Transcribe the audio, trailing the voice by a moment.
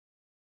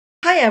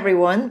Hi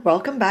everyone,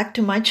 welcome back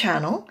to my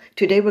channel.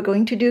 Today we're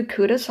going to do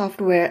Kuta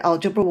Software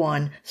Algebra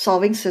 1,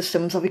 Solving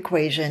Systems of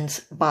Equations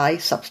by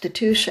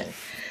Substitution.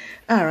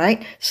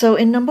 Alright, so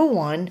in number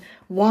 1,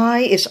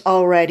 y is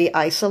already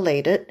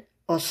isolated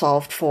or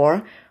solved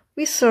for.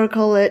 We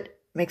circle it,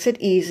 makes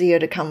it easier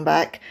to come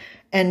back,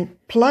 and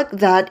plug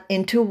that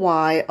into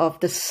y of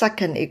the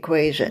second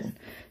equation.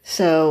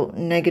 So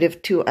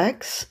negative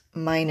 2x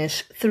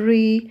minus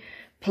 3,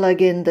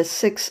 plug in the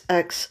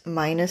 6x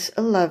minus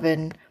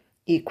 11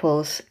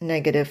 equals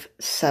negative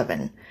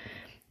 7.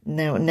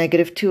 Now,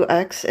 negative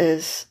 2x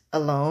is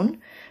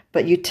alone,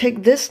 but you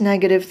take this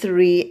negative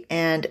 3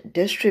 and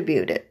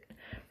distribute it.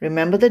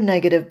 Remember, the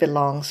negative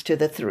belongs to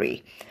the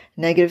 3.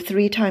 Negative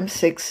 3 times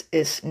 6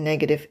 is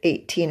negative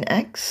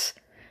 18x.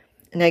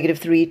 Negative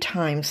 3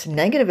 times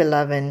negative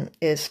 11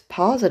 is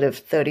positive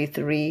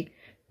 33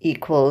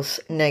 equals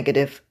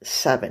negative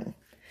 7.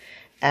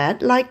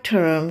 Add like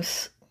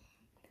terms.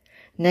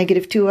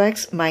 Negative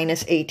 2x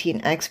minus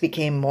 18x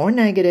became more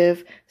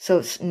negative, so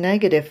it's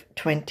negative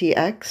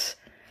 20x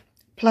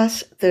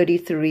plus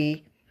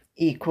 33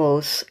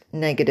 equals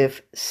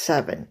negative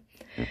 7.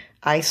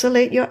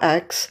 Isolate your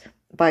x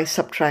by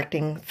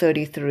subtracting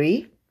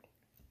 33.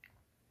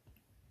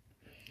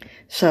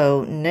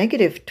 So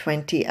negative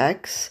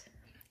 20x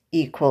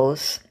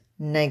equals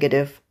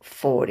negative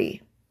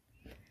 40.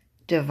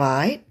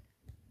 Divide.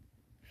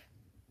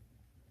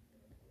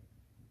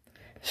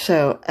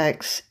 So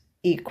x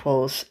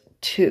equals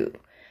 2.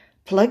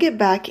 Plug it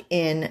back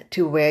in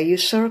to where you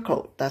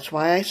circled. That's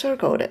why I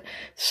circled it.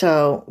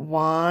 So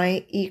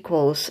y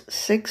equals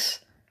 6.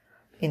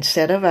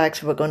 Instead of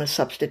x, we're going to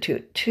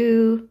substitute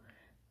 2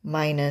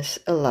 minus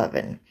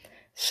 11.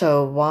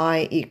 So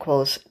y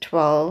equals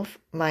 12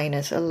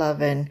 minus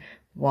 11,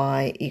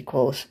 y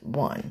equals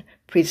 1.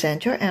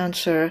 Present your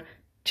answer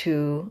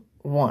to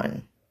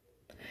 1.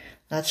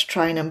 Let's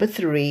try number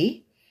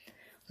 3.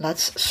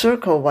 Let's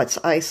circle what's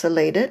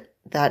isolated.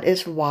 That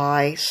is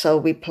y, so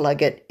we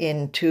plug it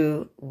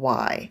into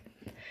y.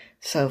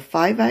 So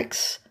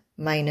 5x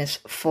minus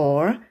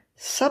 4,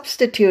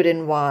 substitute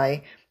in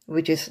y,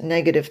 which is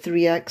negative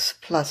 3x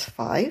plus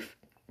 5,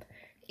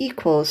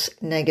 equals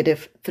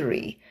negative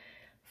 3.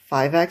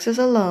 5x is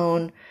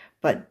alone,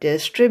 but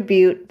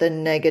distribute the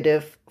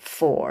negative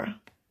 4.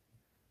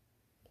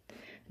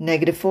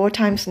 Negative 4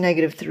 times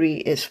negative 3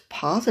 is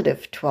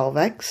positive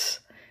 12x.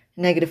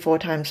 Negative 4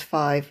 times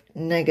 5,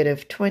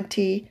 negative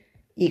 20,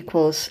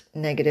 equals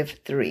negative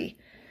 3.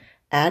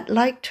 Add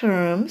like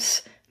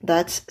terms,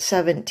 that's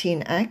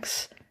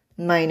 17x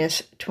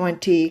minus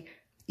 20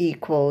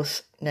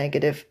 equals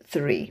negative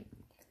 3.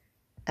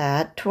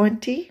 Add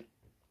 20.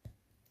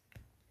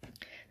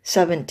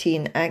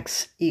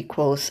 17x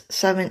equals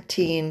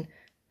 17.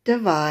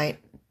 Divide.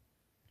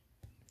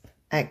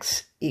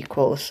 X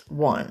equals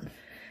 1.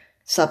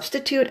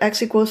 Substitute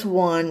x equals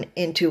 1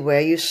 into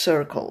where you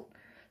circled.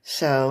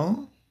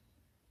 So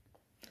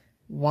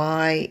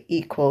y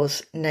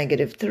equals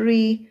negative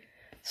 3,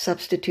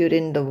 substitute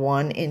in the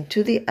 1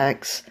 into the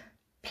x,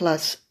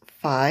 plus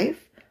 5,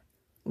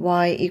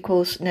 y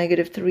equals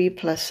negative 3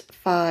 plus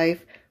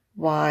 5,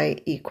 y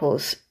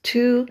equals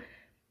 2,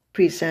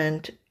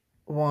 present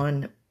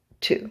 1,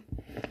 2.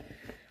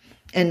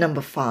 And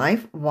number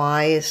 5,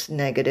 y is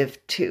negative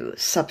 2.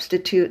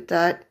 Substitute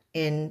that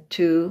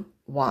into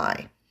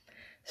y.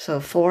 So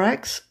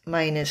 4x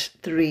minus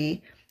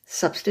 3,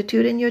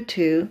 substitute in your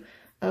 2,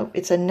 oh,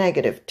 it's a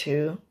negative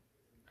 2,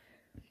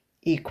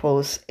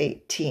 equals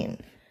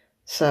 18.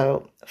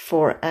 So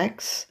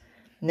 4x,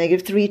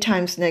 negative 3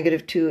 times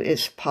negative 2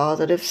 is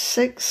positive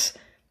 6,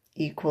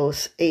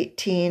 equals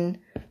 18.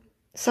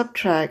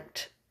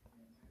 Subtract.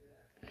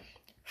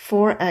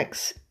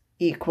 4x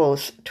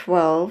equals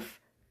 12.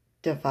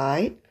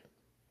 Divide.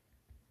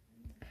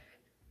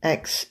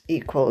 X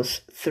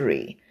equals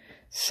 3.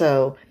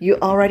 So you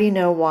already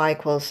know y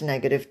equals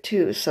negative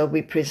 2, so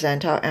we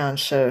present our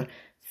answer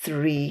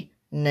 3,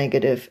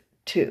 negative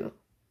 2.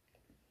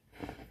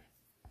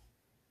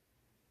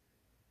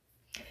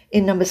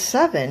 In number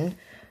 7,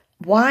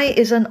 y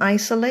isn't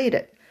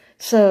isolated,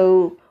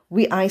 so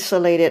we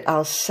isolate it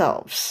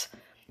ourselves.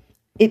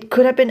 It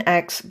could have been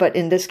x, but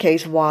in this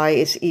case, y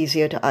is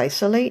easier to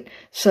isolate,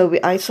 so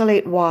we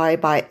isolate y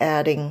by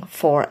adding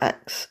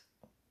 4x.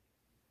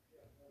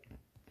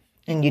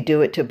 And you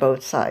do it to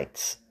both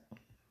sides.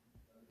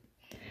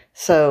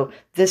 So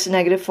this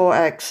negative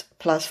 4x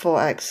plus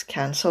 4x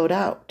canceled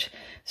out.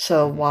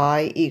 So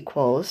y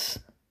equals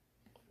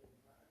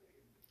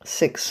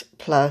 6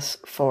 plus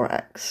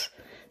 4x.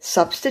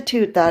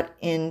 Substitute that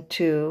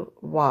into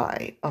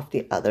y of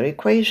the other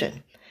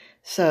equation.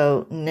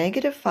 So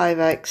negative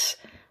 5x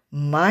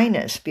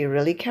minus, be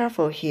really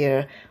careful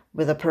here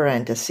with a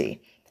parenthesis,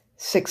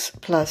 6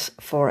 plus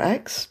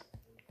 4x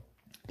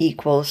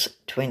equals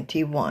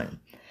 21.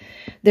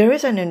 There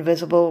is an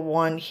invisible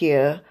one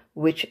here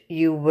which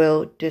you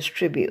will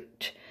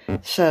distribute.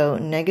 So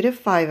negative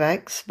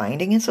 5x,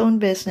 minding its own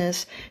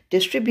business,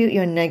 distribute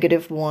your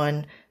negative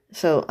 1.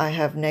 So I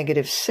have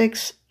negative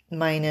 6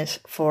 minus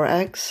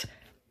 4x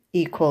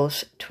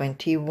equals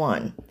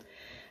 21.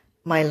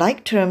 my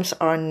like terms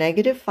are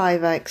negative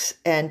 5x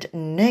and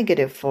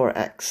negative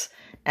 4x.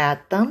 Add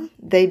them,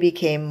 they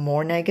became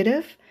more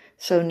negative.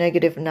 So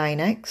negative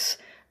 9x,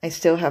 I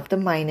still have the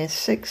minus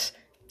 6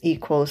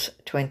 equals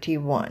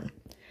 21.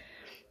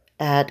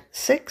 Add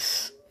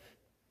 6.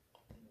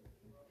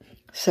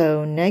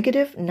 So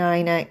negative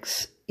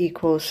 9x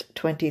equals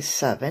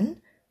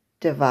 27.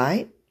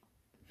 Divide.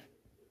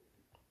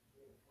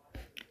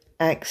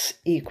 X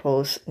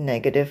equals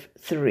negative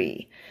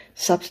 3.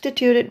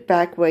 Substitute it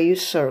back where you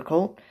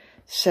circled.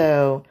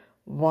 So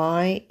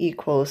y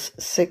equals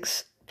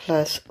 6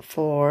 plus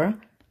 4.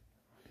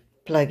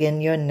 Plug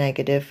in your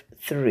negative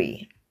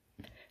 3.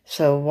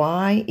 So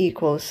y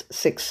equals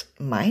 6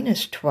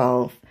 minus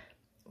 12.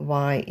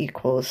 Y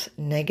equals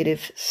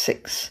negative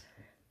 6.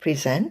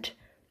 Present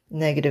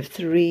negative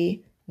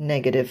 3,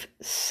 negative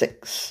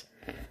 6.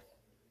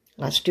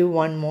 Let's do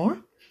one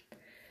more.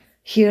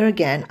 Here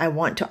again, I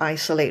want to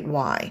isolate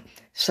y.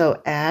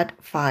 So add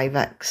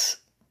 5x.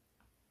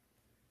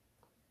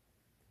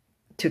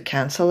 To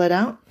cancel it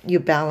out, you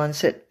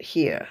balance it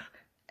here.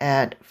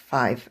 Add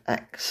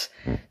 5x.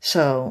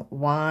 So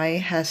y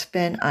has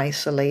been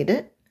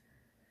isolated,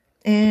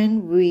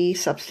 and we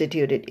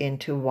substitute it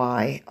into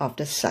y of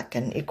the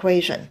second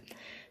equation.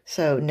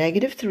 So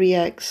negative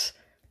 3x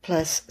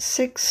plus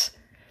 6,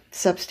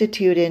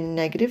 substitute in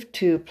negative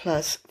 2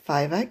 plus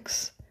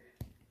 5x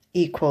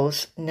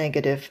equals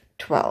negative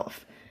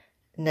 12.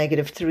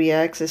 Negative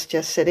 3x is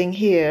just sitting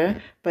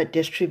here, but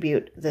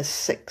distribute the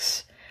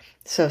 6.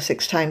 So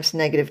 6 times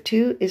negative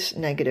 2 is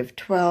negative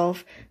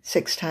 12.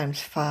 6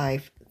 times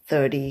 5,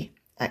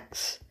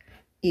 30x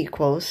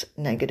equals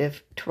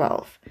negative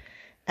 12.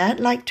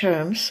 Add like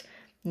terms,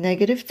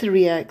 negative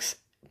 3x,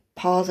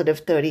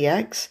 positive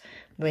 30x.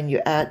 When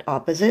you add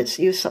opposites,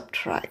 you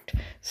subtract.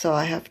 So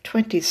I have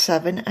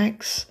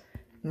 27x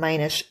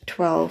minus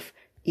 12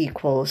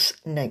 equals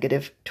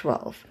negative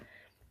 12.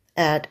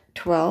 Add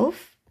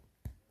 12.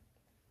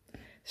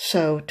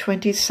 So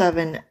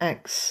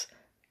 27x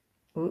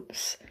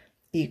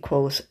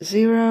equals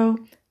 0.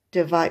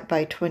 Divide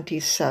by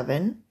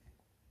 27.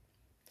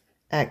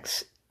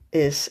 X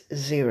is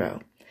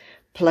 0.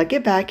 Plug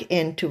it back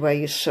into where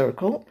you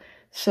circle.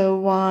 So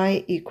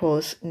y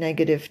equals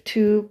negative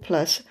 2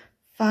 plus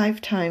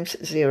 5 times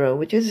 0,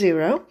 which is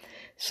 0.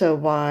 So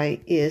y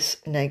is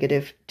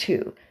negative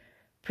 2.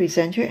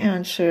 Present your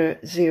answer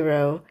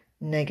 0,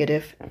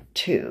 negative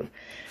 2.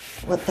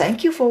 Well,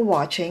 thank you for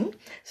watching.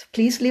 So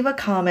please leave a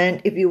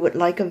comment if you would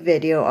like a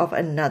video of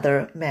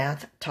another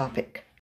math topic.